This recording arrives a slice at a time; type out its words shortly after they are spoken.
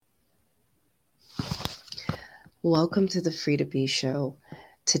Welcome to the Free to Be Show.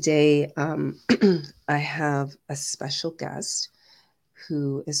 Today, I have a special guest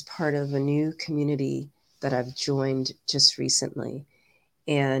who is part of a new community that I've joined just recently.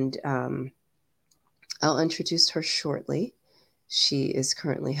 And I'll introduce her shortly. She is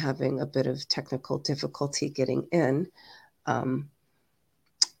currently having a bit of technical difficulty getting in. Um,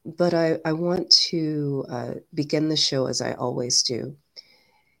 but I want to begin the show as I always do.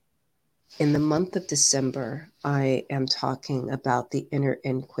 In the month of December, I am talking about the inner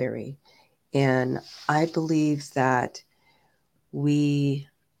inquiry. And I believe that we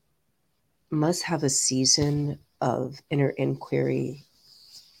must have a season of inner inquiry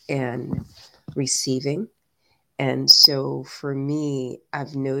and receiving. And so for me,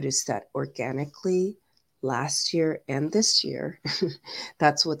 I've noticed that organically last year and this year,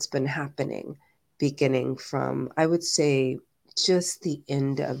 that's what's been happening, beginning from, I would say, just the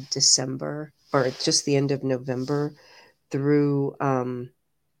end of December or just the end of November through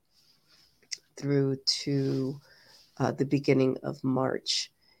through to the beginning of March.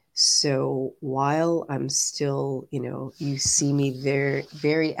 So while I'm still, you see me very,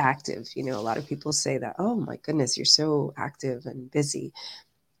 very active. A lot of people say that, oh my goodness, you're so active and busy.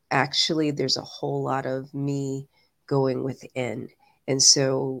 Actually, there's a whole lot of me going within. And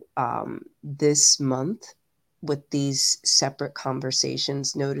so this month, with these separate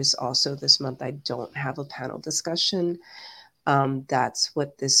conversations, notice also this month I don't have a panel discussion. That's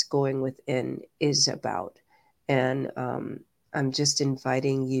what this going within is about. And I'm just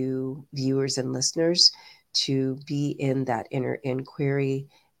inviting you, viewers and listeners, to be in that inner inquiry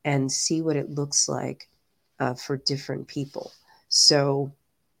and see what it looks like for different people. So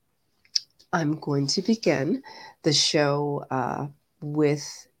I'm going to begin the show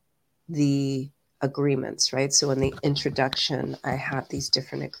with the agreements, right? So in the introduction, I have these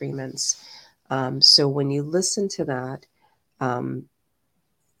different agreements. So when you listen to that, um,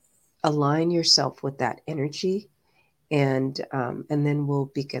 align yourself with that energy, and then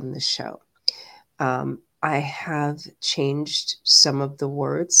we'll begin the show. I have changed some of the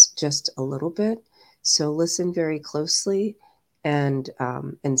words just a little bit, so listen very closely and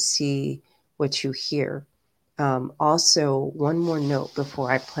see what you hear. Also, one more note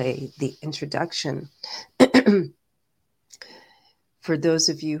before I play the introduction. For those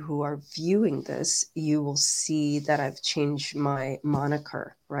of you who are viewing this, you will see that I've changed my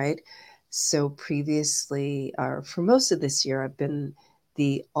moniker, right? So previously, or for most of this year, I've been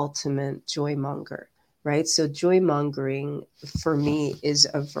the ultimate joy monger, right? So joy mongering for me is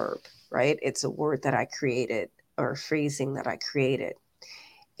a verb, right? It's a word that I created or a phrasing that I created.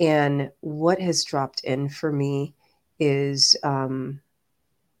 And what has dropped in for me is I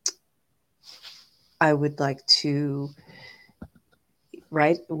would like to,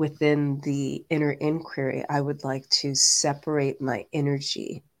 right within the inner inquiry, I would like to separate my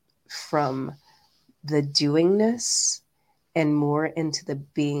energy from the doingness and more into the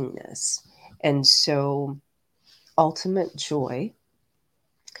beingness. And so, ultimate joy,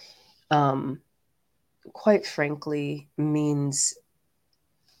 um, quite frankly, means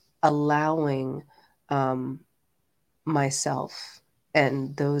allowing um, myself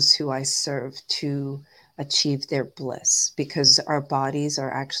and those who I serve to achieve their bliss, because our bodies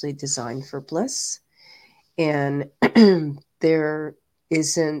are actually designed for bliss. And there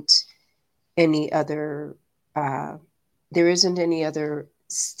isn't any other uh, there isn't any other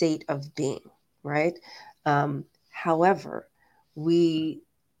state of being, right? However, we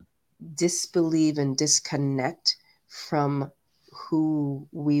disbelieve and disconnect from who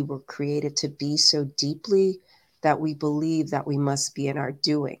we were created to be so deeply that we believe that we must be in our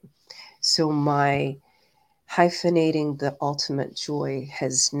doing. So my hyphenating the ultimate joy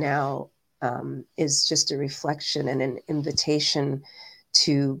has now is just a reflection and an invitation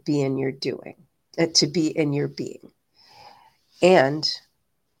to be in your doing, to be in your being. And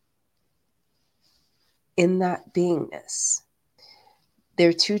in that beingness, there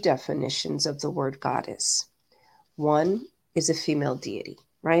are two definitions of the word goddess. One is a female deity,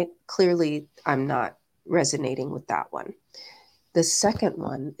 right? Clearly, I'm not resonating with that one. The second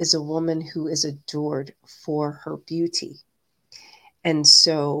one is a woman who is adored for her beauty. And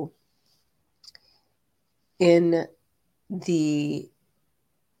so in the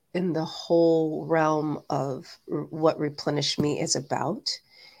whole realm of what Replenish Me is about,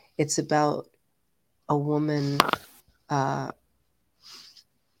 it's about a woman uh,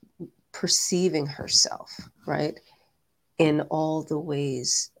 perceiving herself, right, in all the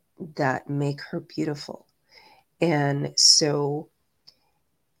ways that make her beautiful. And so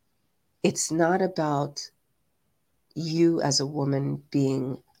it's not about you as a woman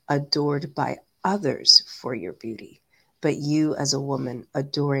being adored by others for your beauty, but you as a woman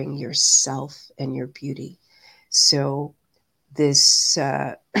adoring yourself and your beauty. So this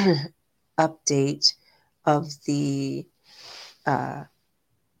update of the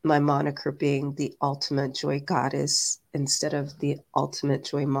my moniker being the ultimate joy goddess instead of the ultimate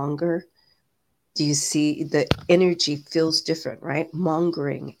joy monger. Do you see the energy feels different, right?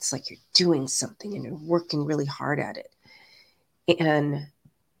 Mongering, it's like you're doing something and you're working really hard at it. And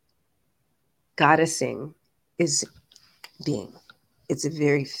goddessing is being. It's a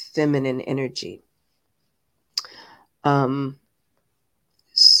very feminine energy.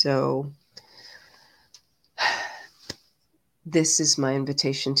 So this is my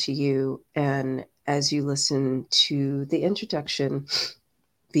invitation to you. And as you listen to the introduction,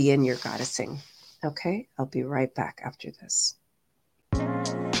 be in your goddessing. Okay, I'll be right back after this.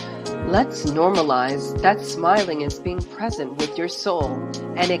 Let's normalize that smiling is being present with your soul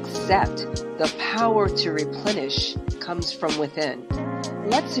and accept the power to replenish comes from within.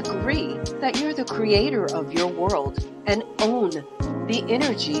 Let's agree that you're the creator of your world and own the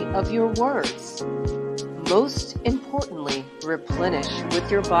energy of your words. Most importantly, replenish with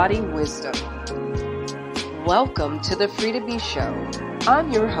your body wisdom. Welcome to the Free to Be Show.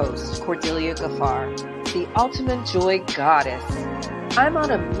 I'm your host, Cordelia Gaffar, the ultimate joy goddess. I'm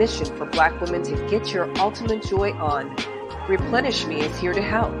on a mission for Black women to get your ultimate joy on. Replenish Me is here to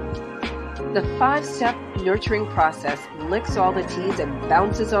help. The 5-step nurturing process licks all the T's and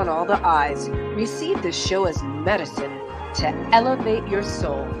bounces on all the I's. Receive this show as medicine to elevate your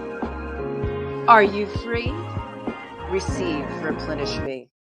soul. Are you free? Receive Replenish Me.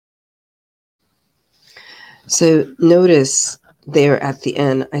 So notice there at the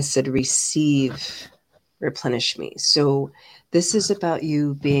end, I said receive Replenish Me. So this is about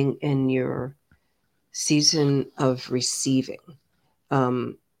you being in your season of receiving.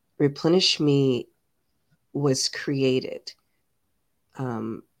 Replenish Me was created,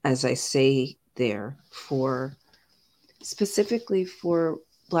 as I say there, specifically for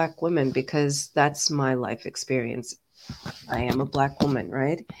Black women, because that's my life experience. I am a Black woman,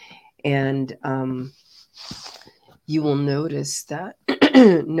 right? And you will notice that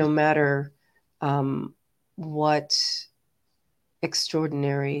no matter what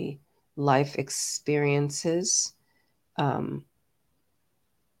extraordinary life experiences,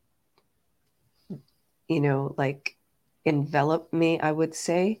 like envelop me, I would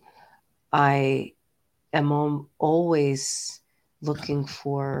say, I am always looking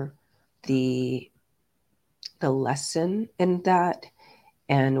for the lesson in that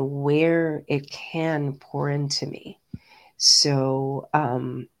and where it can pour into me. So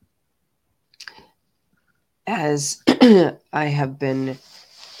as I have been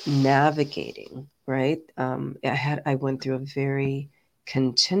navigating, right? I went through a very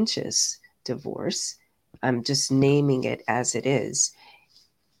contentious divorce. I'm just naming it as it is.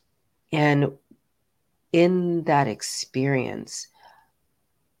 And in that experience,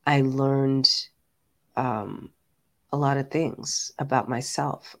 I learned a lot of things about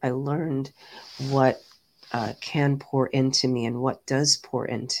myself. I learned what can pour into me and what does pour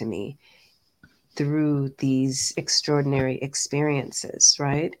into me through these extraordinary experiences,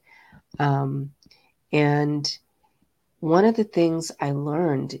 right? And one of the things I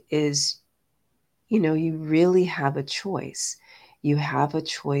learned is, you really have a choice. You have a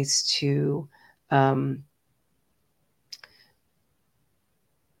choice to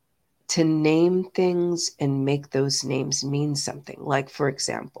name things and make those names mean something. Like, for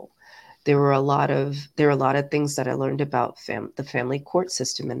example, there are a lot of things that I learned about the family court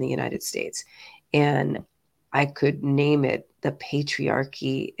system in the United States, and I could name it the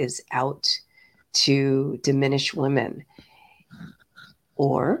patriarchy is out to diminish women,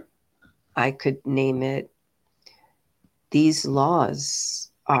 or I could name it these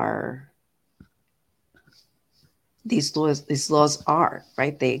laws are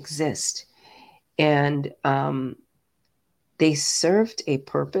right, they exist, and they served a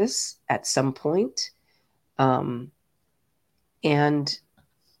purpose at some point, and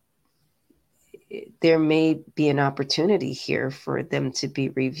there may be an opportunity here for them to be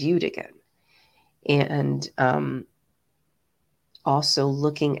reviewed again. And also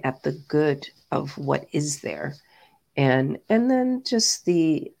looking at the good of what is there, and then just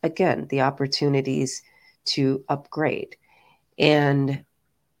the opportunities to upgrade, and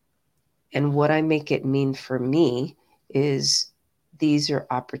what I make it mean for me is these are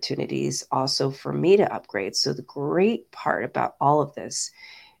opportunities also for me to upgrade. So the great part about all of this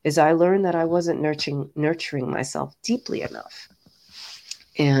is I learned that I wasn't nurturing myself deeply enough.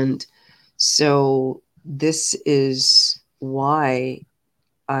 And so this is why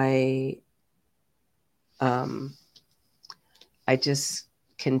I um, I just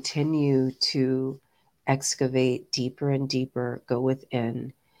continue to excavate deeper and deeper, go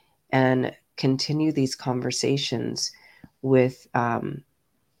within, and continue these conversations with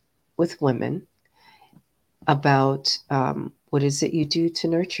women about what is it you do to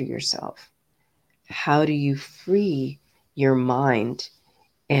nurture yourself? How do you free your mind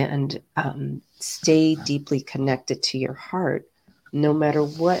and stay deeply connected to your heart, no matter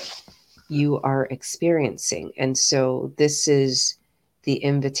what you are experiencing? And so, this is the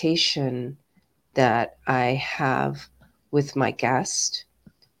invitation that I have with my guest.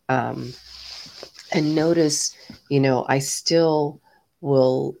 Um, and notice, I still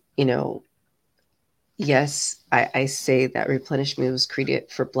will, yes, I say that Replenish Me was created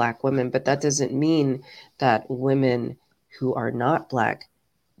for Black women, but that doesn't mean that women who are not Black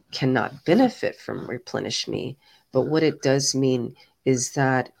cannot benefit from Replenish Me. But what it does mean is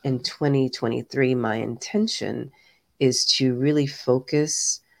that in 2023, my intention is to really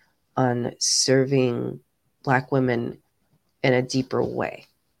focus on serving Black women in a deeper way.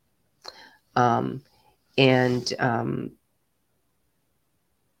 And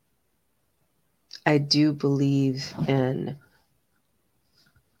I do believe in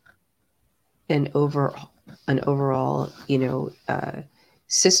an overall,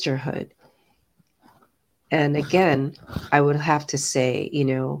 sisterhood. And again, I would have to say,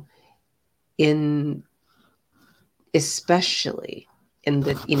 in especially in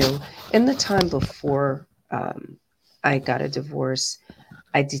the time before I got a divorce,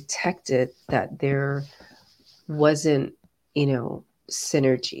 I detected that there wasn't,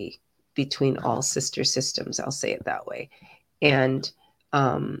 synergy between all sister systems. I'll say it that way. And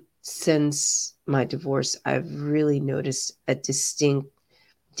since my divorce, I've really noticed a distinct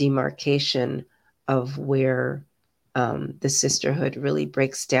demarcation of where the sisterhood really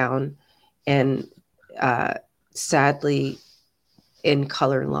breaks down, and sadly, in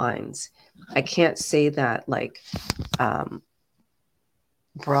color lines. I can't say that like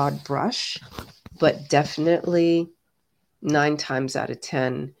broad brush, but definitely 9 times out of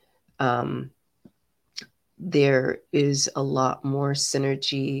 10, there is a lot more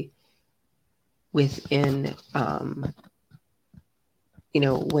synergy within,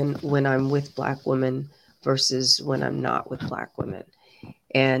 when I'm with Black women versus when I'm not with Black women.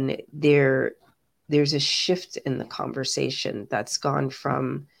 And there's a shift in the conversation that's gone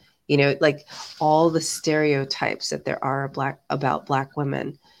from, like all the stereotypes that there are about Black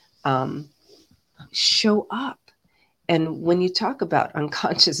women show up. And when you talk about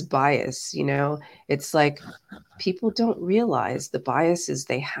unconscious bias, it's like people don't realize the biases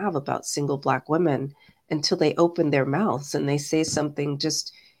they have about single Black women until they open their mouths and they say something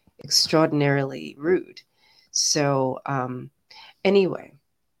just extraordinarily rude. So anyway,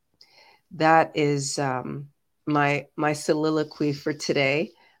 that is my soliloquy for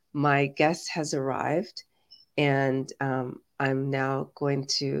today. My guest has arrived, and I'm now going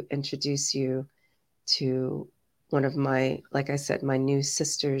to introduce you to one of my, like I said, my new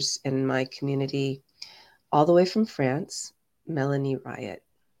sisters in my community, all the way from France, Melanie Riot.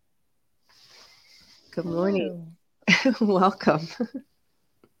 Good morning. Welcome.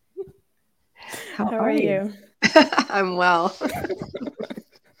 How are you? I'm well.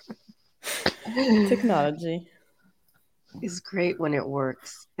 Technology is great when it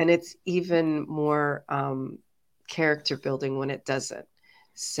works, and it's even more character building when it doesn't.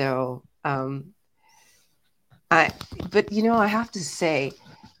 So I have to say,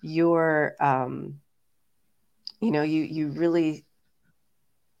 you're you really,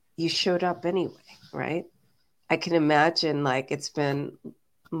 you showed up anyway, right? I can imagine like it's been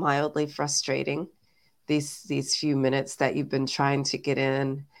mildly frustrating these few minutes that you've been trying to get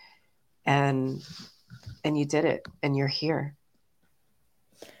in, and you did it, and you're here.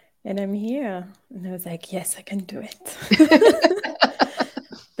 And I'm here. And I was like, yes, I can do it.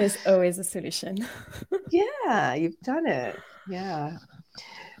 There's always a solution. Yeah, you've done it. Yeah.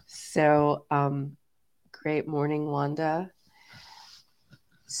 So, great morning, Wanda.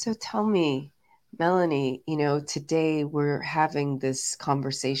 So tell me, Melanie, today we're having this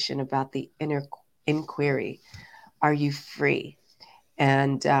conversation about the inner inquiry. Are you free?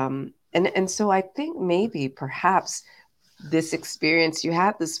 And so I think maybe perhaps this experience you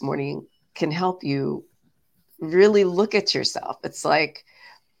had this morning can help you really look at yourself. It's like,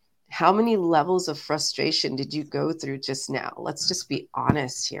 how many levels of frustration did you go through just now? Let's just be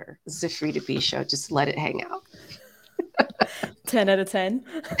honest here. This is a free to be show. Just let it hang out. 10 out of 10.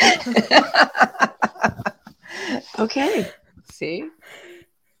 Okay. See?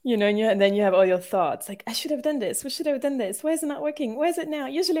 and then you have all your thoughts like, I should have done this. We should have done this. Why is it not working? Why is it now?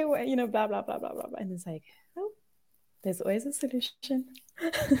 Usually, blah, blah, blah, blah, blah, blah. And it's like, oh, there's always a solution.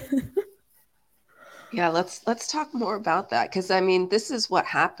 Yeah, let's talk more about that, because I mean, this is what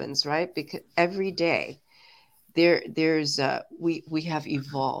happens, right? Because every day there's we have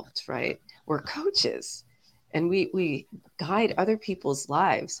evolved, right? We're coaches, and we guide other people's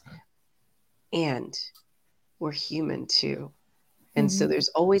lives, and we're human too. And so Mm-hmm. there's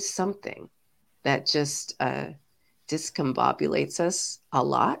always something that just discombobulates us a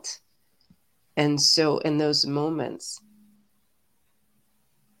lot. And so in those moments,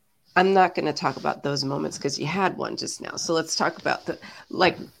 I'm not going to talk about those moments because you had one just now. So let's talk about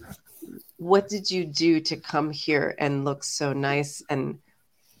like, what did you do to come here and look so nice and,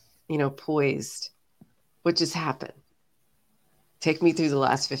 poised? What just happened? Take me through the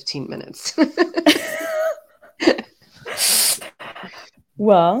last 15 minutes.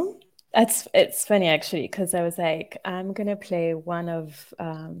 Well, it's funny actually, because I was like, I'm gonna play one of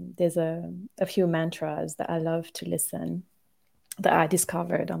there's a few mantras that I love to listen that I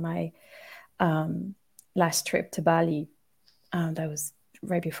discovered on my last trip to Bali. That was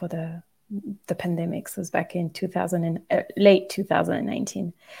right before the pandemic. So it was back in 2000 and late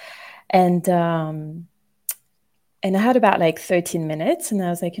 2019, and I had about like 13 minutes, and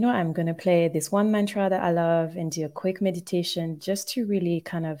I was like, I'm going to play this one mantra that I love and do a quick meditation just to really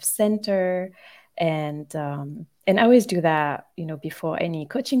kind of center. And I always do that, before any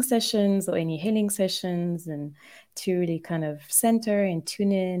coaching sessions or any healing sessions, and to really kind of center and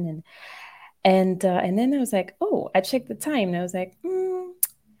tune in. And then I was like, oh, I checked the time, and I was like,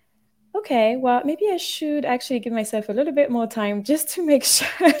 okay, well, maybe I should actually give myself a little bit more time just to make sure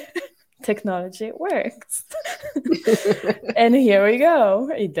technology works. And here we go.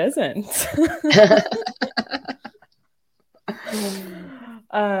 It doesn't.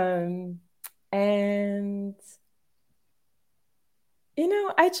 um, and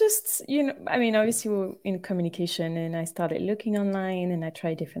I just, I mean, obviously we're in communication, and I started looking online, and I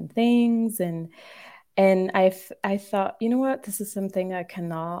tried different things, and I thought, what, this is something I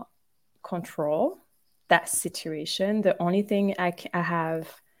cannot control, that situation. The only thing I have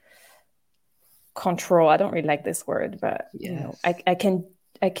control, I don't really like this word, but Yes. I can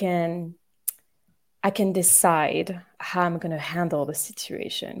I can decide how I'm going to handle the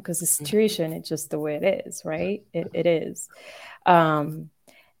situation, because the situation is just the way it is, right? It is. Um,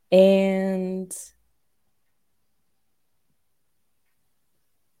 and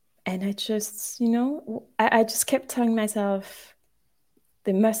and I just, I just kept telling myself,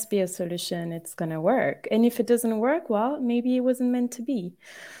 there must be a solution. It's going to work. And if it doesn't work, well, maybe it wasn't meant to be.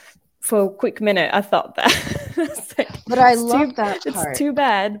 For a quick minute, I thought that. It's like, But I love that it's part. too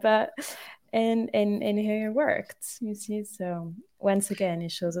bad, but and here it worked. You see, so once again,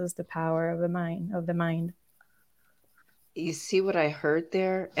 it shows us the power of the mind. You see what I heard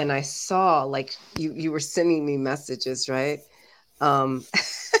there? And I saw, like, you were sending me messages, right? Um,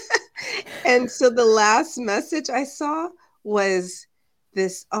 and so the last message I saw was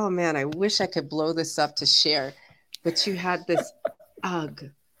this, oh man, I wish I could blow this up to share, but you had this ugh,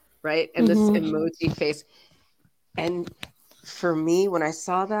 right? And this Mm-hmm. emoji face. And for me, when I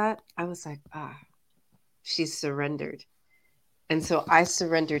saw that, I was like, she's surrendered. And so I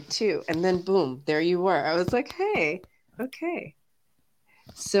surrendered too. And then boom, there you were. I was like, hey, okay.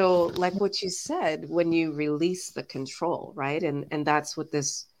 So, like what you said, when you release the control, right? And that's what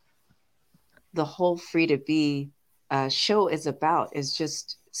the whole Free to Be show is about, is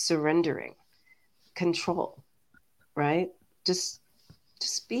just surrendering control, right? Just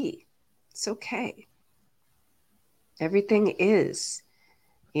just be. It's okay. Everything is,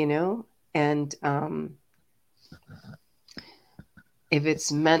 you know, and if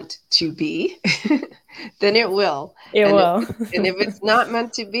it's meant to be, then it will. It And will. if it's not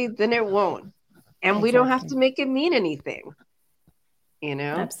meant to be, then it won't. And we don't have Exactly. to make it mean anything, you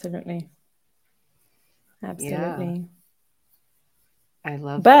know? Absolutely. Yeah, Absolutely. I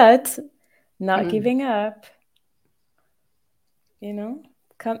love that. But not Mm. giving up, you know,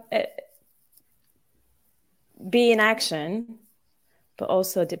 come be in action, but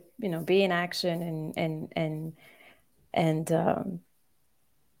also be in action, and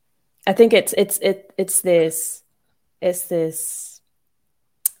I think it's this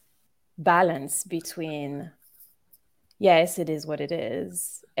balance between, yes, it is what it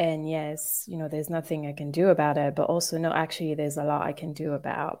is, and yes, there's nothing I can do about it, but also, no, actually there's a lot I can do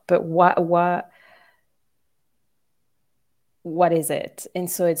about. But what is it? And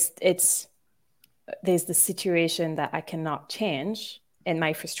so it's there's the situation that I cannot change, and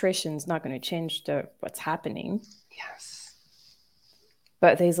my frustration is not going to change what's happening. Yes.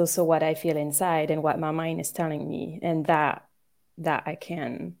 but there's also what I feel inside and what my mind is telling me, and that I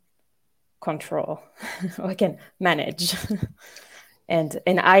can control or I can manage. And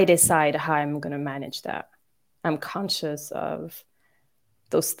I decide how I'm going to manage that. I'm conscious of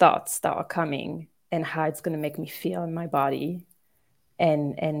those thoughts that are coming and how it's going to make me feel in my body,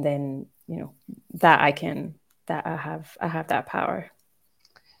 and then that I have that power.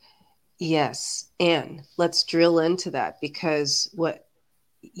 Yes. And let's drill into that, because what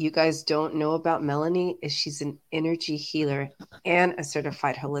you guys don't know about Melanie is she's an energy healer and a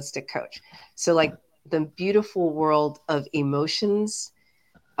certified holistic coach. So, like, the beautiful world of emotions,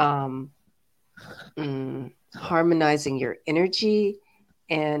 um, harmonizing your energy,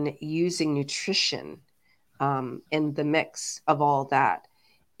 and using nutrition in the mix of all that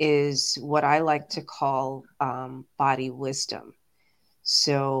is what I like to call body wisdom.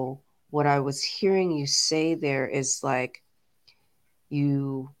 So, what I was hearing you say there is like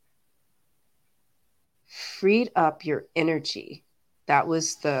you freed up your energy. That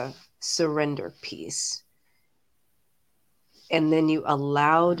was the surrender piece. And then you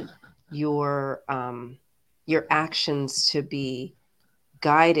allowed your actions to be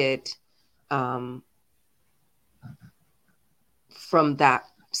guided um, from that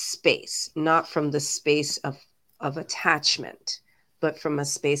space, not from the space of attachment, but from a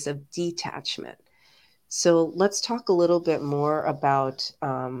space of detachment. So let's talk a little bit more about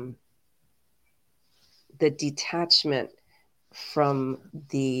the detachment from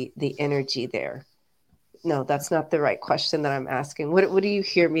the energy there. No, that's not the right question that I'm asking. What do you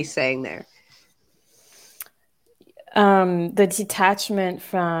hear me saying there? The detachment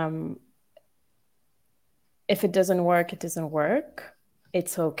from, if it doesn't work, it doesn't work.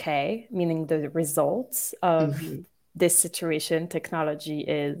 It's okay, meaning the results of Mm-hmm. this situation, technology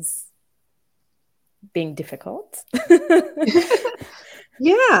is being difficult.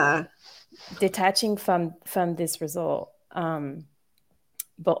 Yeah. Detaching from this result,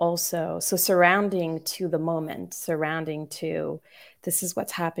 but also so surrounding to the moment, surrounding to this is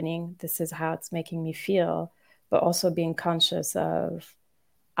what's happening, this is how it's making me feel, but also being conscious of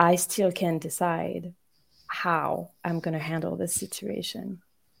I still can decide how I'm going to handle this situation.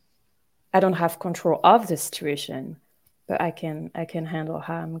 I don't have control of the situation, but I can handle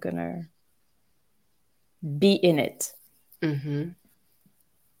how I'm going to be in it. Mm-hmm.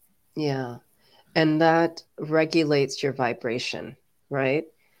 Yeah. And that regulates your vibration, right?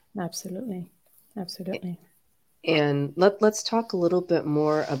 Absolutely. Absolutely. And let's talk a little bit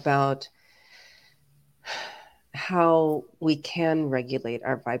more about how we can regulate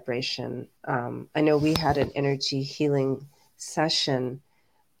our vibration. I know we had an energy healing session,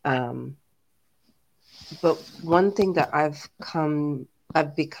 um, but one thing that I've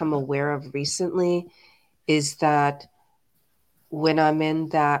become aware of recently is that when I'm in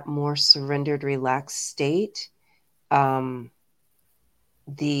that more surrendered, relaxed state, um,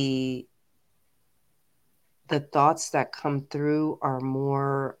 the the thoughts that come through are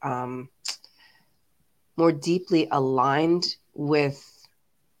more deeply aligned with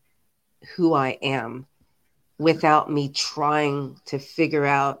who I am, without me trying to figure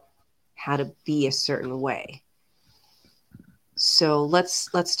out how to be a certain way. So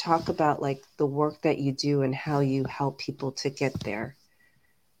let's talk about like the work that you do and how you help people to get there.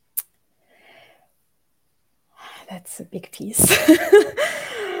 That's a big piece.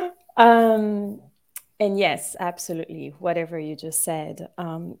 um, and yes, absolutely. Whatever you just said,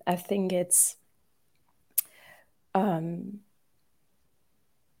 I think it's um,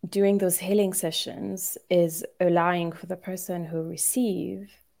 during those healing sessions is allowing for the person who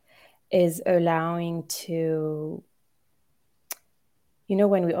receive is allowing to,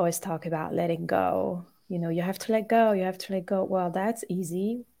 when we always talk about letting go, you have to let go, you have to let go. Well, that's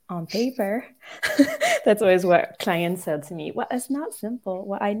easy on paper. That's always what clients said to me. Well, it's not simple.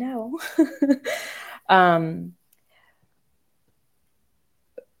 Well, I know. um,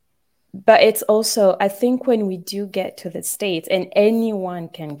 but it's also, I think when we do get to the state, and anyone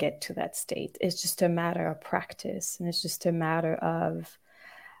can get to that state, it's just a matter of practice. And it's just a matter of,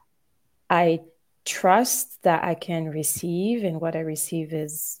 I trust that I can receive, and what I receive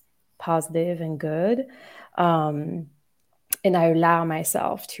is positive and good. Um, and I allow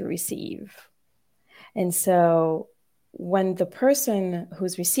myself to receive. And so when the person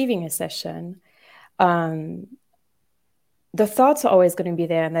who's receiving a session, um, the thoughts are always going to be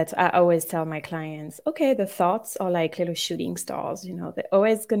there. And that's, I always tell my clients, okay, the thoughts are like little shooting stars, they're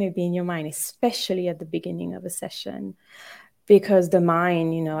always going to be in your mind, especially at the beginning of a session, because the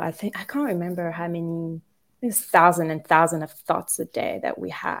mind, I think, I can't remember how many, there's thousands and thousands of thoughts a day that we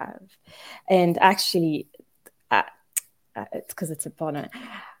have. And actually, it's because it's important.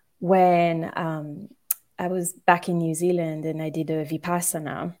 When I was back in New Zealand and I did a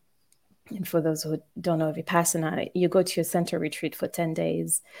Vipassana. And for those who don't know Vipassana, you go to a center retreat for 10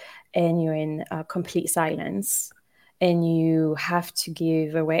 days and you're in complete silence and you have to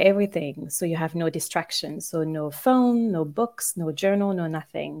give away everything. So you have no distractions. So no phone, no books, no journal, no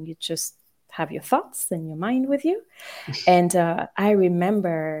nothing. You just have your thoughts and your mind with you. And I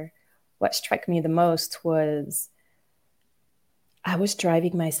remember what struck me the most was I was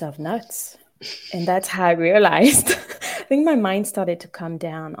driving myself nuts. And that's how I realized. I think my mind started to come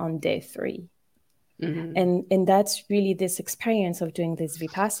down on day 3. Mm-hmm. And that's really this experience of doing this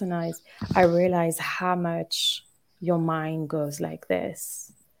Vipassana is I realized how much your mind goes like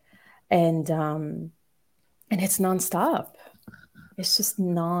this. And it's nonstop. It's just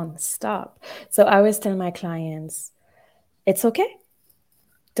nonstop. So I always tell my clients, it's okay.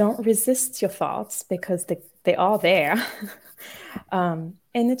 Don't resist your thoughts because they are there.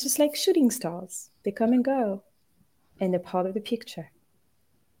 And it's just like shooting stars. They come and go, and they're part of the picture.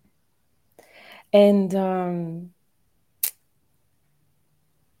 And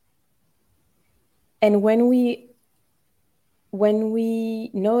and when we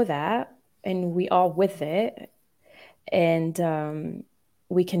know that and we are with it, and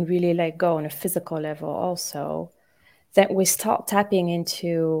we can really let go on a physical level also, that we start tapping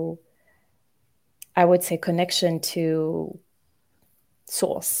into, I would say, connection to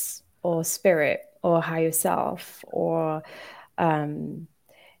source or spirit or higher self, or and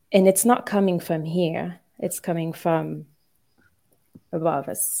it's not coming from here, it's coming from above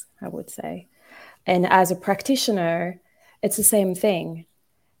us, I would say. And as a practitioner, it's the same thing,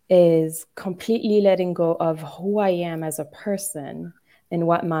 is completely letting go of who I am as a person and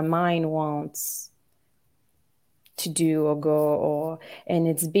what my mind wants to do or go, or and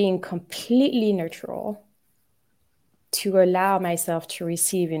it's being completely neutral to allow myself to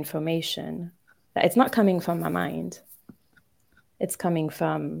receive information that it's not coming from my mind. It's coming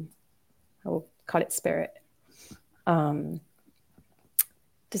from, I will call it spirit. Does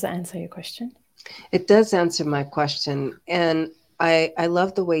that answer your question? It does answer my question. And I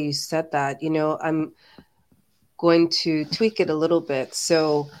love the way you said that. I'm going to tweak it a little bit.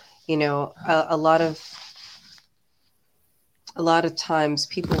 So, a lot of times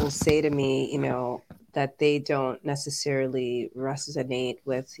people will say to me, that they don't necessarily resonate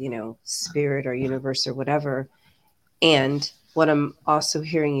with, spirit or universe or whatever. And what I'm also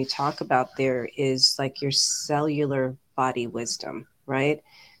hearing you talk about there is like your cellular body wisdom, right?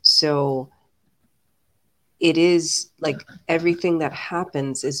 So it is like everything that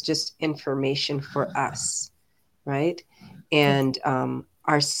happens is just information for us, right? Yes. And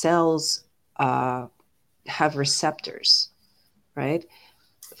our cells have receptors, right,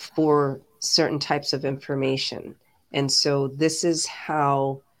 for certain types of information. And so this is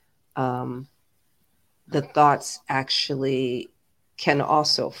how um, the thoughts actually can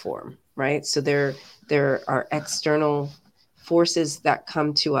also form, right? So there are external forces that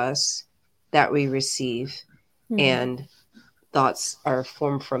come to us that we receive, Mm-hmm. and thoughts are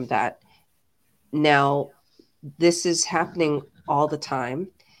formed from that. Now, this is happening all the time,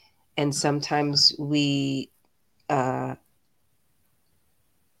 and sometimes we uh,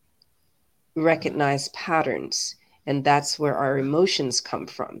 recognize patterns, and that's where our emotions come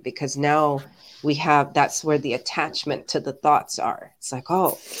from, because now we have, that's where the attachment to the thoughts are. It's like,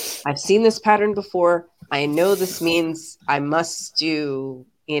 oh, I've seen this pattern before, I know this means I must do,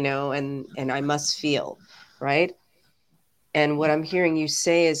 and I must feel, right? And what I'm hearing you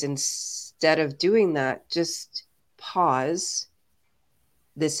say is, instead of doing that, just pause.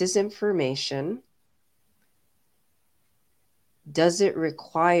 This is information. Does it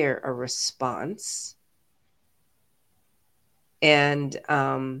require a response? And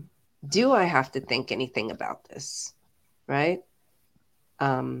do I have to think anything about this? Right?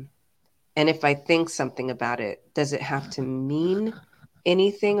 Um, and if I think something about it, does it have to mean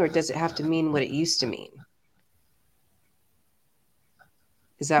anything, or does it have to mean what it used to mean?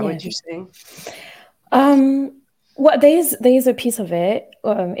 Is that Yeah. what you're saying? Um, well, there is a piece of it,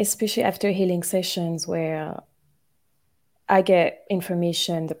 especially after healing sessions where I get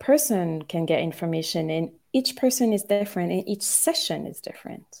information, the person can get information, and each person is different, and each session is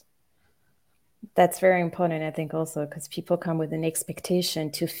different. That's very important, I think, also, because people come with an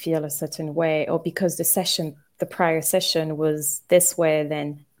expectation to feel a certain way, or because the prior session was this way,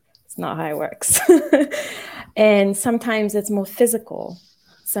 then it's not how it works. And sometimes it's more physical.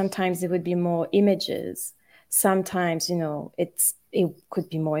 Sometimes it would be more images. Sometimes, it could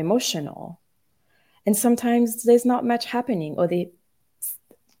be more emotional. And sometimes there's not much happening, or they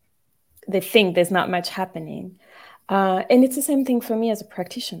think there's not much happening. And it's the same thing for me as a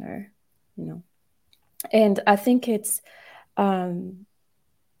practitioner, you know. And I think it's,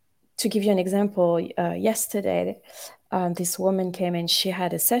 to give you an example, yesterday, this woman came and she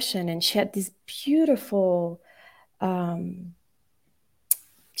had a session and she had this beautiful,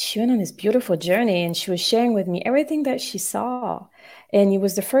 she went on this beautiful journey and she was sharing with me everything that she saw. And it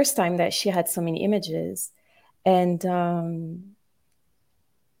was the first time that she had so many images. And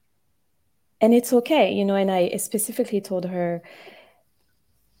and it's okay, you know, and I specifically told her,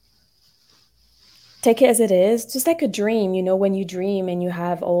 take it as it is, just like a dream, you know, when you dream and you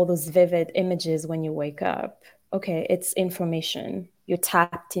have all those vivid images when you wake up. Okay, it's information. You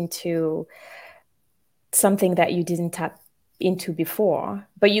tapped into something that you didn't tap into before,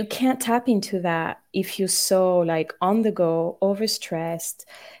 but you can't tap into that if you're so like on the go, overstressed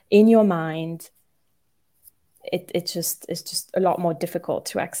in your mind. It's just a lot more difficult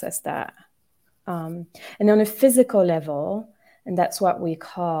to access that. And on a physical level, and that's what we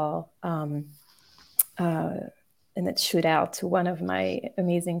call and it shoot out to one of my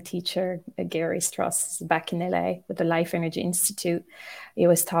amazing teacher, Gary Strauss, back in LA with the Life Energy Institute. He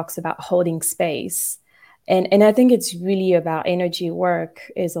always talks about holding space. And I think it's really about energy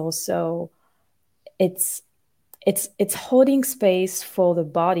work is also it's it's holding space for the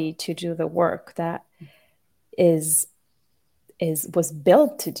body to do the work that is was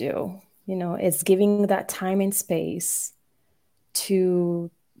built to do. You know, it's giving that time and space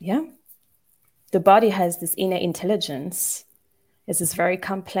to, yeah, the body has this inner intelligence. It's this very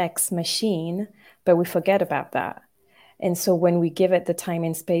complex machine, but we forget about that. And so when we give it the time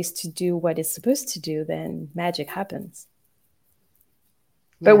and space to do what it's supposed to do, then magic happens.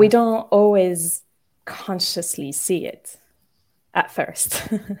 But we Yeah. don't always consciously see it at first.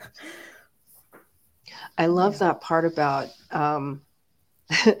 I love Yeah. that part about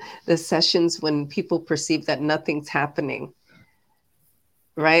the sessions when people perceive that nothing's happening,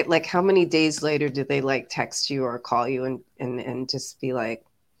 right? Like how many days later do they like text you or call you and just be like,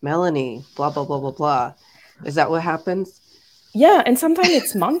 Melanie, blah, blah, blah, blah, blah. Is that what happens? Yeah. And sometimes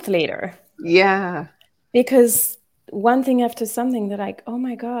it's months later Yeah. because one thing after something, they're like, oh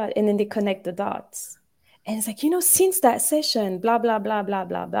my God. And then they connect the dots. And it's like, you know, since that session, blah, blah, blah, blah,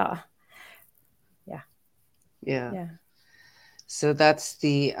 blah, blah. Yeah. Yeah. Yeah. So that's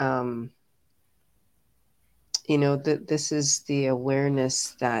the, this is the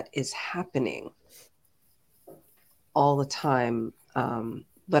awareness that is happening all the time.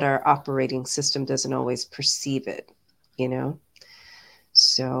 But our operating system doesn't always perceive it, you know?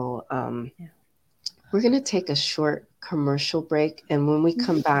 So Yeah. we're going to take a short commercial break. And when we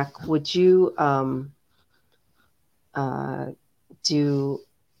come back, would you uh, do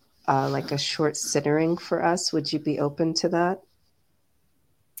like a short centering for us? Would you be open to that?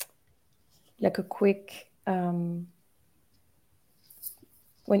 Like a quick,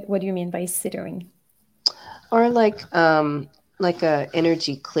 what do you mean by sittering? Or like a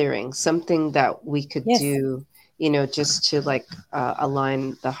energy clearing, something that we could Yes. do, just to like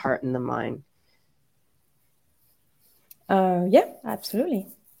align the heart and the mind. Yeah, absolutely.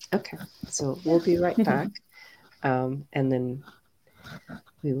 Okay, so we'll be right back, and then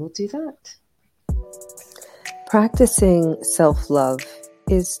we will do that. Practicing self-love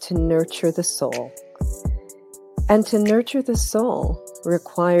is to nurture the soul. And to nurture the soul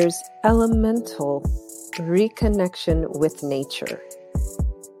requires elemental reconnection with nature.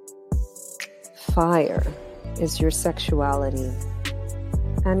 Fire is your sexuality,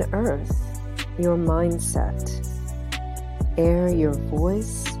 and earth your mindset, air your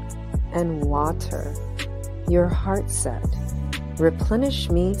voice, and water your heart set. Replenish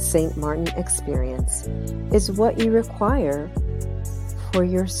Me St. Martin experience is what you require for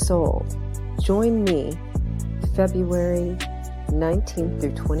your soul. Join me February 19th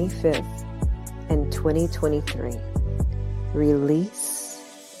through 25th in 2023. Release,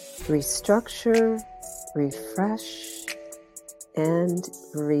 restructure, refresh, and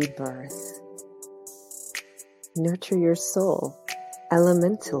rebirth. Nurture your soul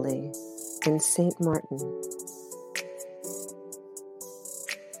elementally in St. Martin.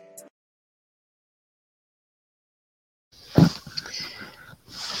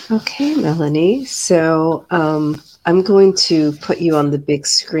 Okay, Melanie. So I'm going to put you on the big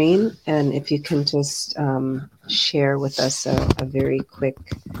screen, and if you can just share with us a very quick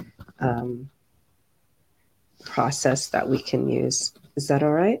process that we can use. Is that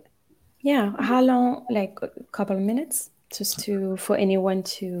all right? Yeah. How long? Like a couple of minutes, just to for anyone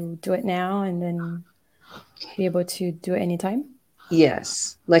to do it now and then be able to do it anytime.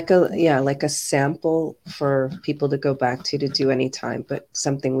 Yes, like a sample for people to go back to do anytime, but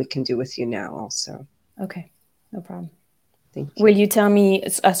something we can do with you now also. Okay. No problem. Thank you. Will you tell me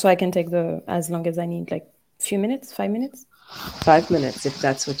so I can take as long as I need, like a few minutes, 5 minutes? 5 minutes, if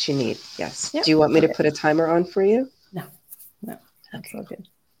that's what you need. Yes. Yep. Do you want me to Okay. put a timer on for you? No, that's Okay. all good.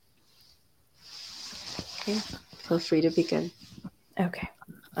 Okay. Feel free to begin. Okay.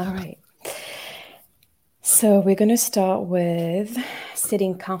 All right. So we're going to start with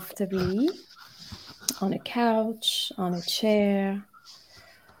sitting comfortably on a couch, on a chair,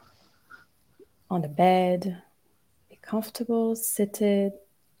 on a bed. Be comfortable, seated,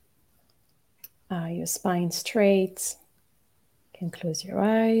 your spine straight. You can close your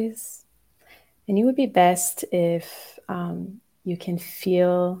eyes. And it would be best if you can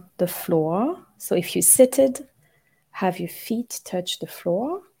feel the floor. So if you're seated, have your feet touch the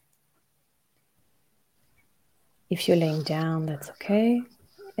floor. If you're laying down, that's okay.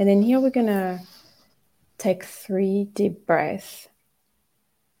 And then here we're going to take 3 deep breaths.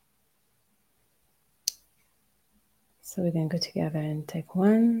 So we're going to go together and take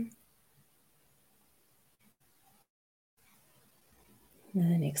 1. And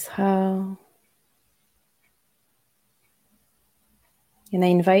then exhale. And I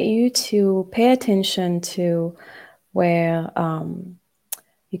invite you to pay attention to where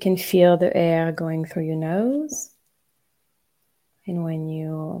you can feel the air going through your nose. And when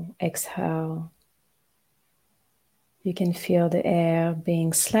you exhale, you can feel the air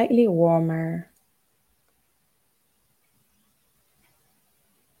being slightly warmer.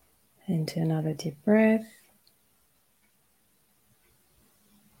 Into another deep breath.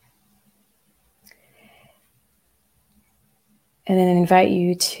 And then I invite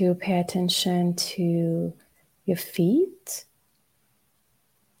you to pay attention to your feet.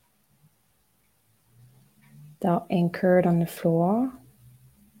 They're anchored on the floor.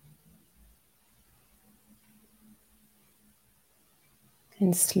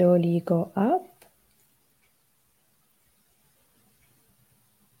 And slowly go up.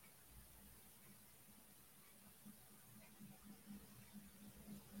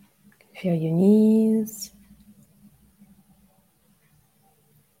 Feel your knees.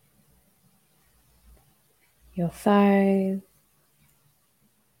 Your thighs.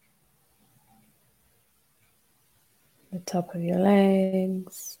 The top of your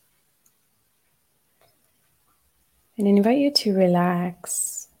legs. And I invite you to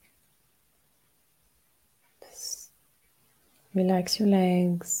relax. Just relax your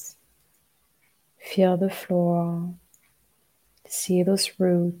legs. Feel the floor. See those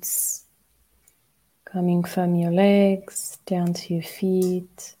roots coming from your legs down to your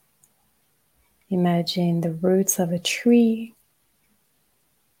feet. Imagine the roots of a tree.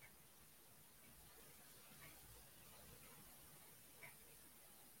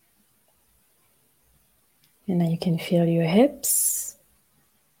 And now you can feel your hips.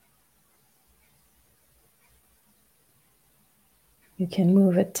 You can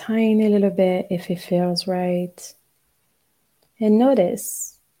move a tiny little bit if it feels right. And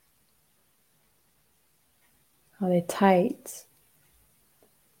notice how they're tight.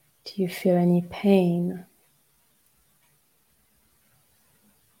 Do you feel any pain?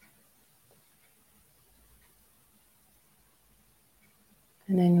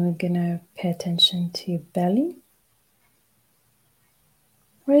 And then we're gonna pay attention to your belly.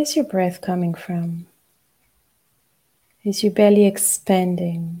 Where is your breath coming from? Is your belly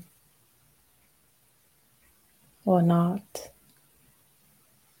expanding or not?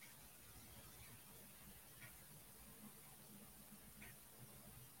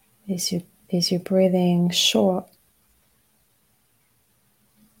 Is your breathing short?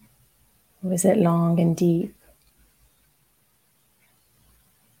 Or is it long and deep?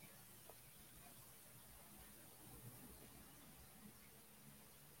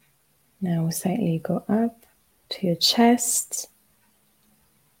 Now we'll slightly go up to your chest.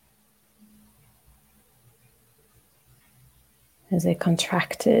 Is it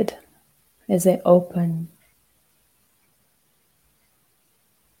contracted? Is it open?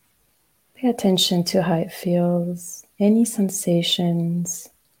 Pay attention to how it feels. Any sensations,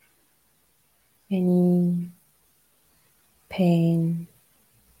 any pain,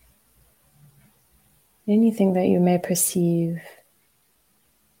 anything that you may perceive.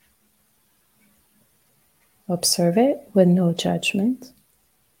 Observe it with no judgment.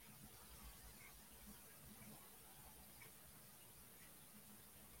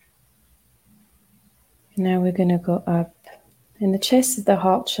 Now we're going to go up. And the chest is the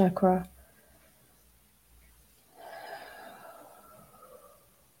heart chakra.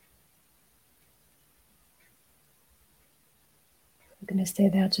 We're going to stay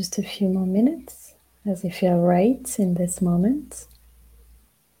there just a few more minutes as you feel right in this moment.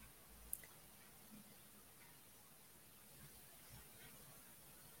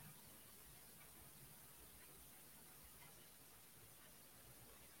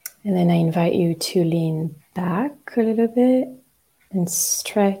 And then I invite you to lean back a little bit and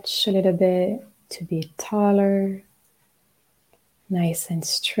stretch a little bit to be taller, nice and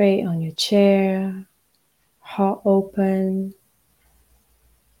straight on your chair, heart open.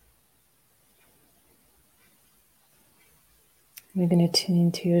 We're going to tune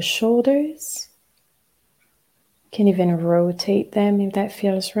into your shoulders. You can even rotate them if that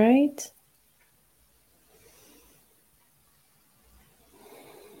feels right.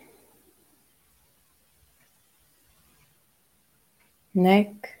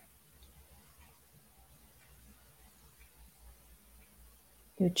 Neck,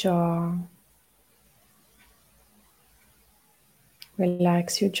 your jaw.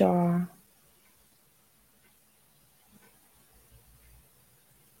 Relax your jaw.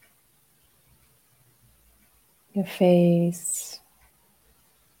 Your face.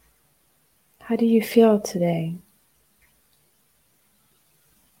 How do you feel today?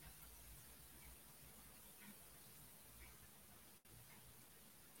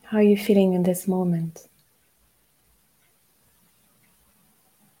 How are you feeling in this moment?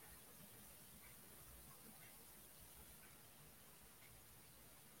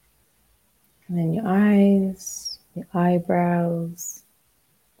 And then your eyes, your eyebrows.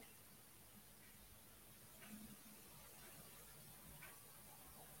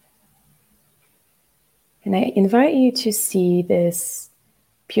 And I invite you to see this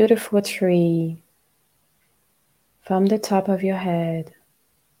beautiful tree from the top of your head,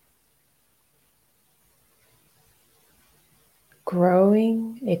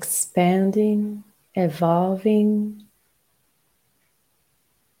 growing, expanding, evolving.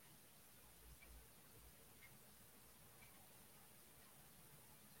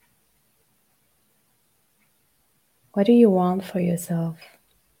 What do you want for yourself?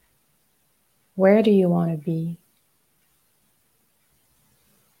 Where do you want to be?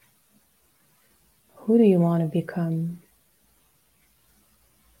 Who do you want to become?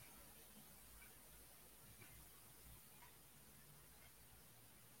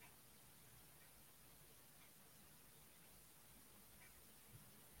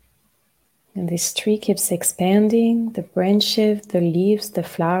 And this tree keeps expanding, the branches, the leaves, the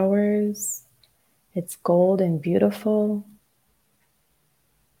flowers. It's gold and beautiful,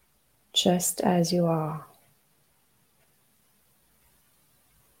 just as you are.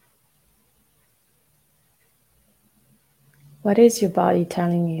 What is your body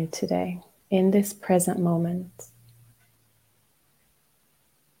telling you today, in this present moment?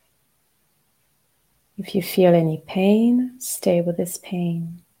 If you feel any pain, stay with this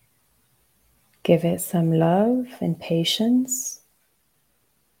pain. Give it some love and patience,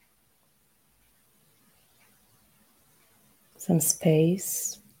 some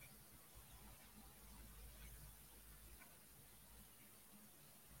space.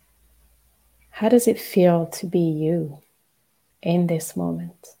 How does it feel to be you in this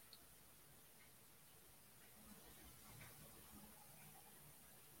moment?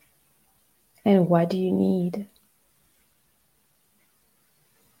 And what do you need?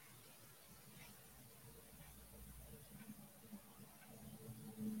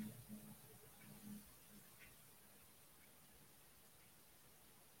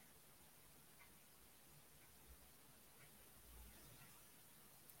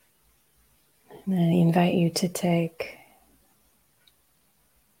 And I invite you to take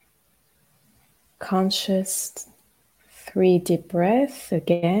conscious 3 deep breaths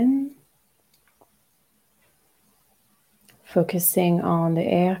again, focusing on the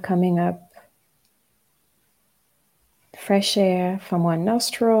air coming up, fresh air from one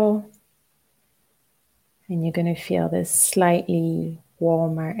nostril, and you're going to feel this slightly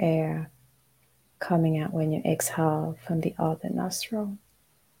warmer air coming out when you exhale from the other nostril.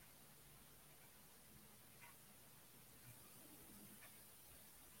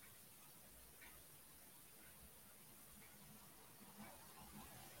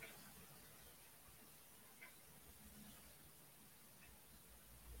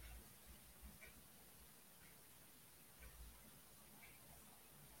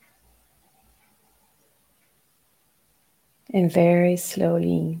 And very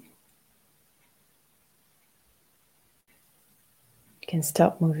slowly, you can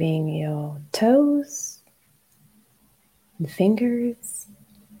stop moving your toes and fingers.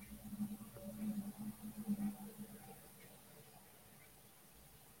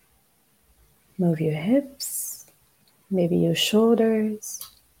 Move your hips, maybe your shoulders.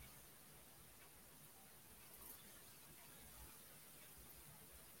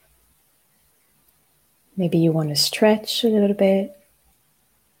 Maybe you want to stretch a little bit.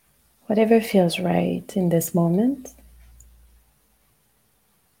 Whatever feels right in this moment.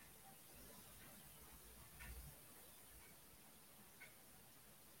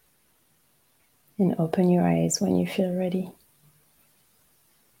 And open your eyes when you feel ready.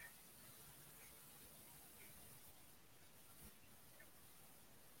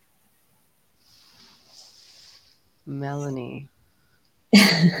 Melanie.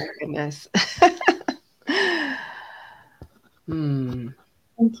 My goodness. Hmm.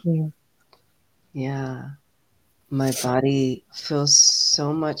 Thank you. Yeah. My body feels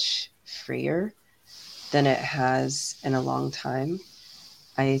so much freer than it has in a long time.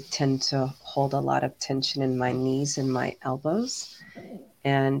 I tend to hold a lot of tension in my knees and my elbows.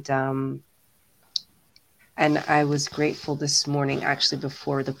 And I was grateful this morning, actually,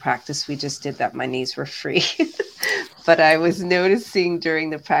 before the practice we just did, that my knees were free. But I was noticing during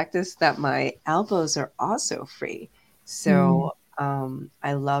the practice that my elbows are also free. Mm. So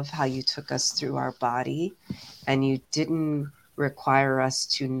I love how you took us through our body and you didn't require us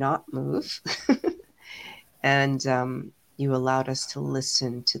to not move. And you allowed us to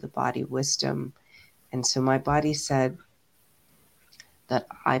listen to the body wisdom. And so my body said that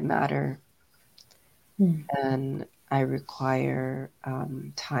I matter Mm. and I require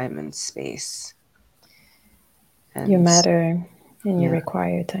time and space. You And matter and you yeah,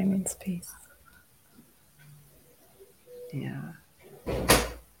 require time and space. yeah.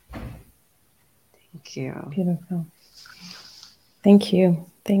 Thank you. Beautiful. Thank you.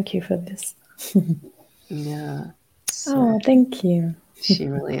 Thank you for this. Yeah. So Oh, thank you. she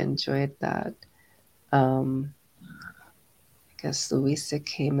really enjoyed that. I guess Louisa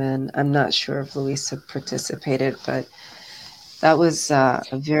came in. I'm not sure if Louisa participated, but that was a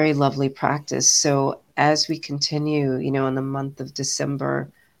very lovely practice. So as we continue, in the month of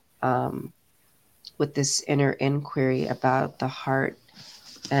December, um, with this inner inquiry about the heart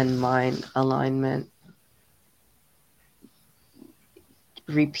and mind alignment,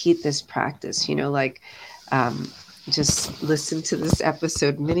 repeat this practice, um, just listen to this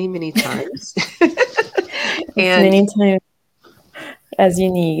episode many, many times. As and many times as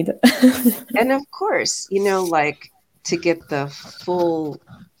you need. and of course, to get the full,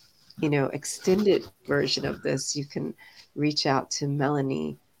 extended version of this, you can reach out to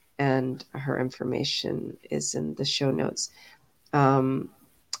Melanie, and her information is in the show notes. On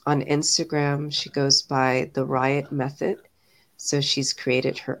Instagram, she goes by the Riot Method. So she's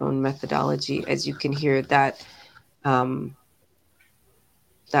created her own methodology. As you can hear, um,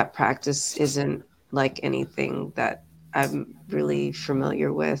 that practice isn't like anything that I'm really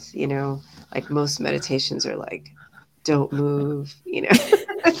familiar with. Like most meditations are like, don't move,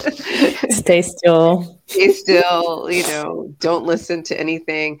 Stay still. stay still, don't listen to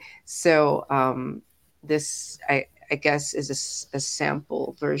anything. So this, I guess, is a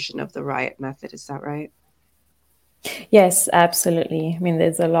sample version of the Riot Method. Is that right? Yes, absolutely. I mean,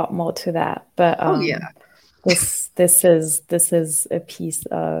 there's a lot more to that, but Oh yeah. this is a piece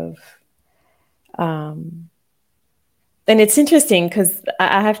of, and it's interesting because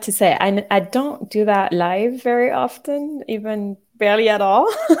I have to say I don't do that live very often, even barely at all.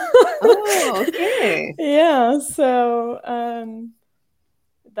 Oh, okay. Yeah, so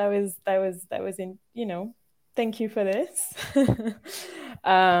that was in, thank you for this.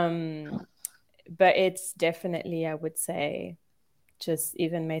 um but it's definitely, I would say, just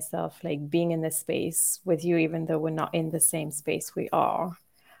even myself, like being in the space with you, even though we're not in the same space, we are.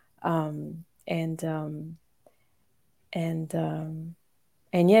 Um and um and um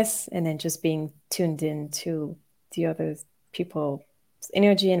and yes, and then just being tuned in to the other people's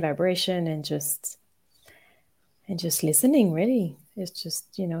energy and vibration, and just listening, really. It's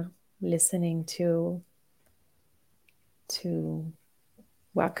just, listening to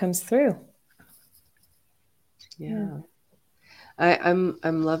what comes through. Yeah. Yeah.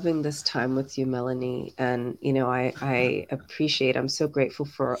 I'm loving this time with you, Melanie. And I appreciate, I'm so grateful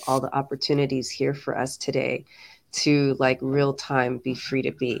for all the opportunities here for us today to like real time be free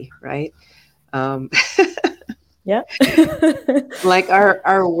to be, right? Um, Yeah. like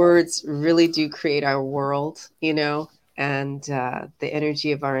our words really do create our world, and the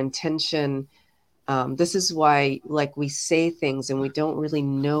energy of our intention. This is why, like, we say things and we don't really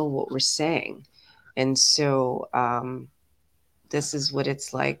know what we're saying. And so this is what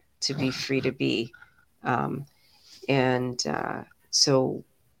it's like to be free to be. Um, and so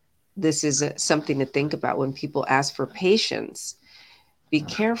this is something to think about when people ask for patience. Be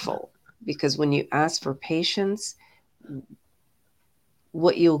careful, because when you ask for patience,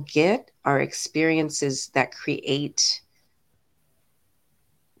 what you'll get are experiences that create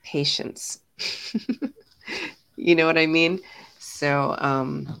patience. You know what I mean? So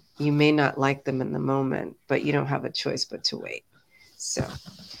you may not like them in the moment, but you don't have a choice but to wait. So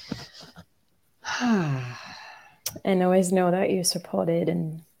And always know that you're supported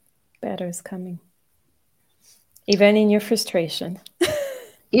and better is coming. Even in your frustration.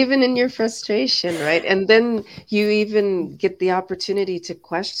 even in your frustration, right? And then you even get the opportunity to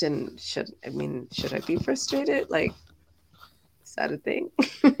question, should I be frustrated? Like, is that a thing?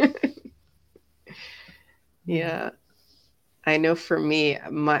 Yeah. Yeah. I know for me,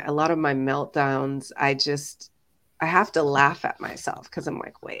 a lot of my meltdowns, I have to laugh at myself because I'm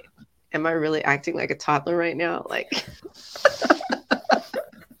like, wait, am I really acting like a toddler right now? Like,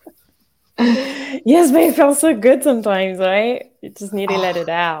 Yes, but it feels so good sometimes, right? You just need to let oh, it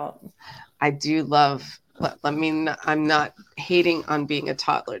out. I do love. I mean, I'm not hating on being a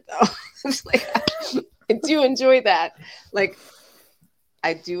toddler though. It's like I do enjoy that. Like,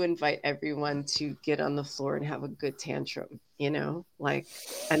 I do invite everyone to get on the floor and have a good tantrum. Like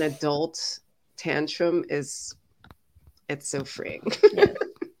an adult tantrum it's so freeing. Yeah.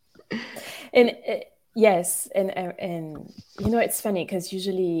 And yes, and it's funny because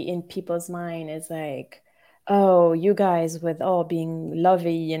usually in people's mind it's like, oh, you guys with all being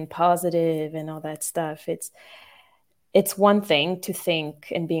lovey and positive and all that stuff. It's one thing to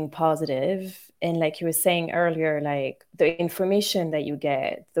think and being positive, and like you were saying earlier, like the information that you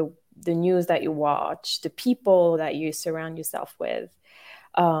get, the news that you watch, the people that you surround yourself with,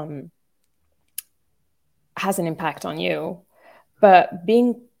 um, has an impact on you. But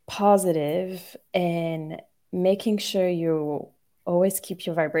being positive and making sure you always keep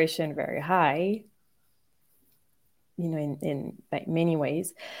your vibration very high, in like many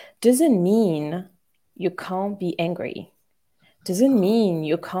ways, doesn't mean you can't be angry, doesn't mean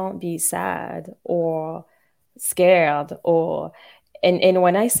you can't be sad or scared or and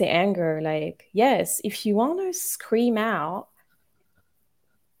when I say anger, like, yes, if you want to scream out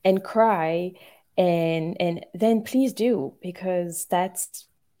and cry, and then please do, because that's,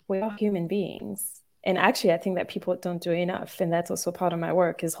 we are human beings. And actually I think that people don't do enough, and that's also part of my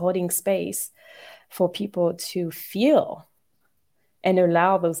work, is holding space for people to feel and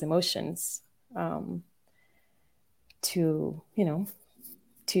allow those emotions, to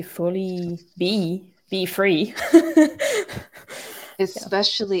to fully be free. Yeah.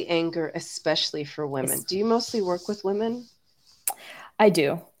 Especially anger, especially for women. Yes, Do you mostly work with women? I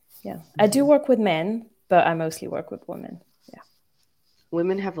do. Yeah, I do Mhm. work with men, but I mostly work with women. Yeah,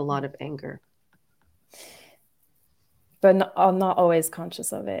 Women have a lot of anger. but I'm not always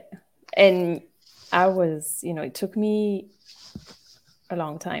conscious of it. And I was, it took me a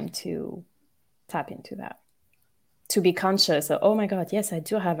long time to tap into that, to be conscious of, oh my God, yes, I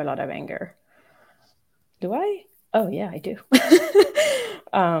do have a lot of anger. Do I? Oh yeah, I do.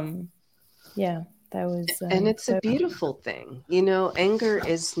 um, yeah, that was And it's a so. beautiful thing. Anger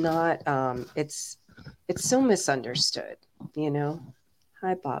is not it's so misunderstood, you know.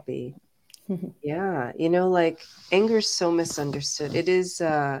 Hi Bobby. Yeah, like anger is so misunderstood. It is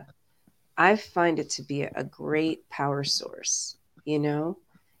I find it to be a great power source, you know?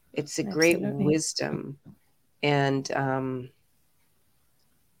 It's a great Absolutely. wisdom. And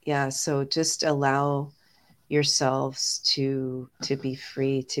yeah, so just allow yourselves to be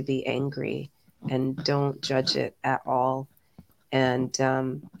free, to be angry, and don't judge it at all. And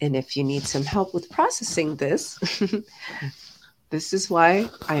if you need some help with processing this, this is why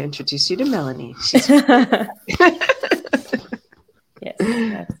I introduce you to Melanie. She's Yes,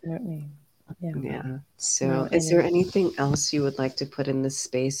 absolutely. Yeah. yeah. No, So, is there and anything else you would like to put in this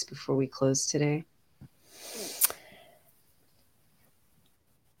space before we close today?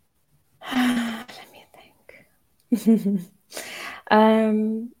 let me think.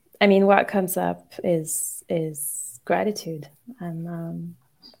 I mean, what comes up is gratitude. And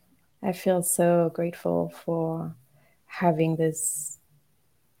I feel so grateful for having this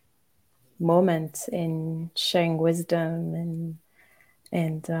moment in sharing wisdom,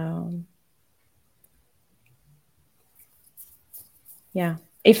 and yeah.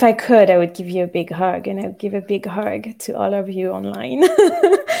 If I could, I would give you a big hug, and I'd give a big hug to all of you online.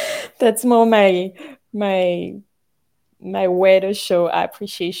 That's more my my way to show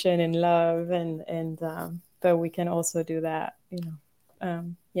appreciation and love, and but we can also do that,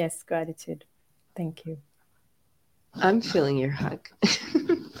 yes, gratitude. Thank you. I'm feeling your hug.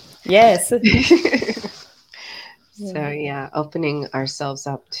 Yes. So, Yeah. yeah, opening ourselves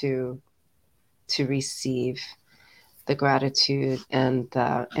up to receive the gratitude and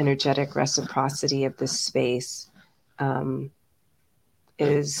the energetic reciprocity of this space um,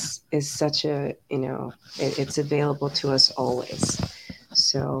 is such a it's available to us always.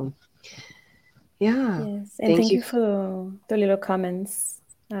 So yeah, Yes, and thank thank you. you for the little comments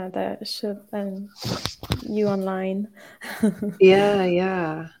that show you online. Yeah,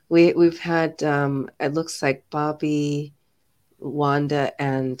 yeah. We've had it looks like Bobby, Wanda,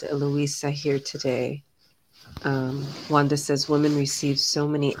 and Louisa here today. Wanda says women receive so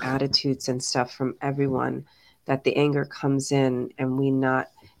many attitudes and stuff from everyone that the anger comes in and we not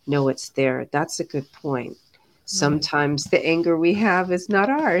know it's there. That's a good point. Sometimes the anger we have is not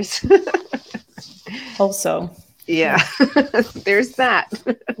ours. Also, Yeah, there's that.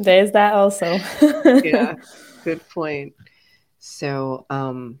 there's that also. Yeah, good point. So,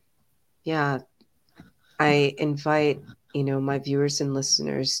 yeah, I invite, my viewers and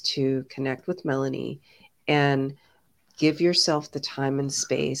listeners to connect with Melanie and give yourself the time and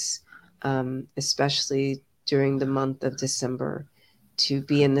space, especially during the month of December, to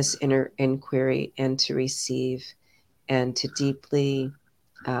be in this inner inquiry and to receive and to deeply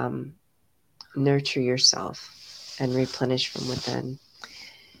nurture yourself and replenish from within.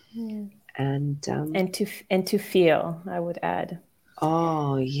 Yeah. And And to feel, I would add.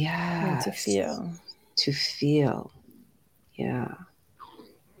 oh And to yes, feel. to feel, yeah.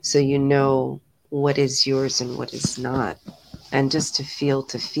 So you know what is yours and what is not, and just to feel,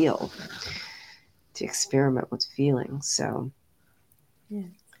 to experiment with feeling. So. Yeah.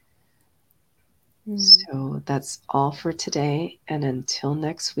 So that's all for today. And until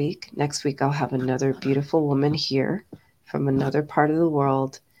next week, I'll have another beautiful woman here from another part of the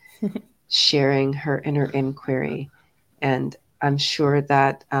world sharing her inner inquiry. And I'm sure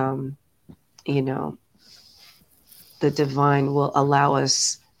that, the divine will allow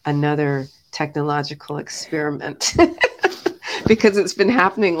us another technological experiment because it's been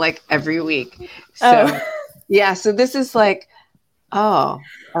happening like every week. So, Oh. yeah. So this is like, oh,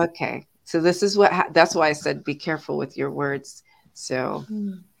 okay. So this is that's why I said be careful with your words. So,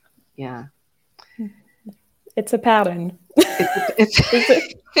 yeah. It's a pattern. It's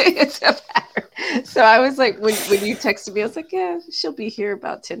it's a pattern. So I was like, when you texted me, I was like, yeah, she'll be here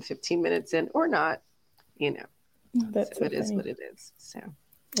about 10-15 minutes in or not, you know. That's So so it is funny. what it is. So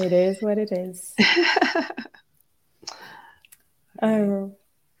It is what it is. Oh,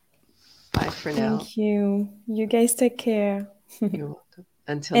 bye for now. thank you. You guys take care. You're welcome.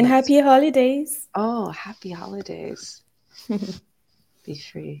 Until And next. happy holidays. Oh, happy holidays. Be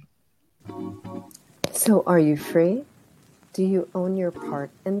free. So are you free? Do you own your part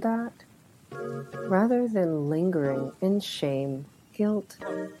in that? Rather than lingering in shame, guilt,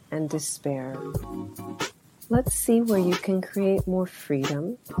 and despair, let's see where you can create more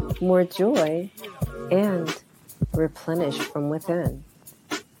freedom, more joy, and replenish from within.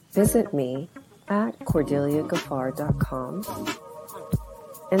 Visit me at cordeliagaffar.com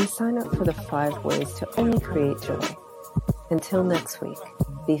and sign up for the 5 ways to only create joy. Until next week,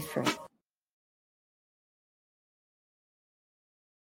 be free.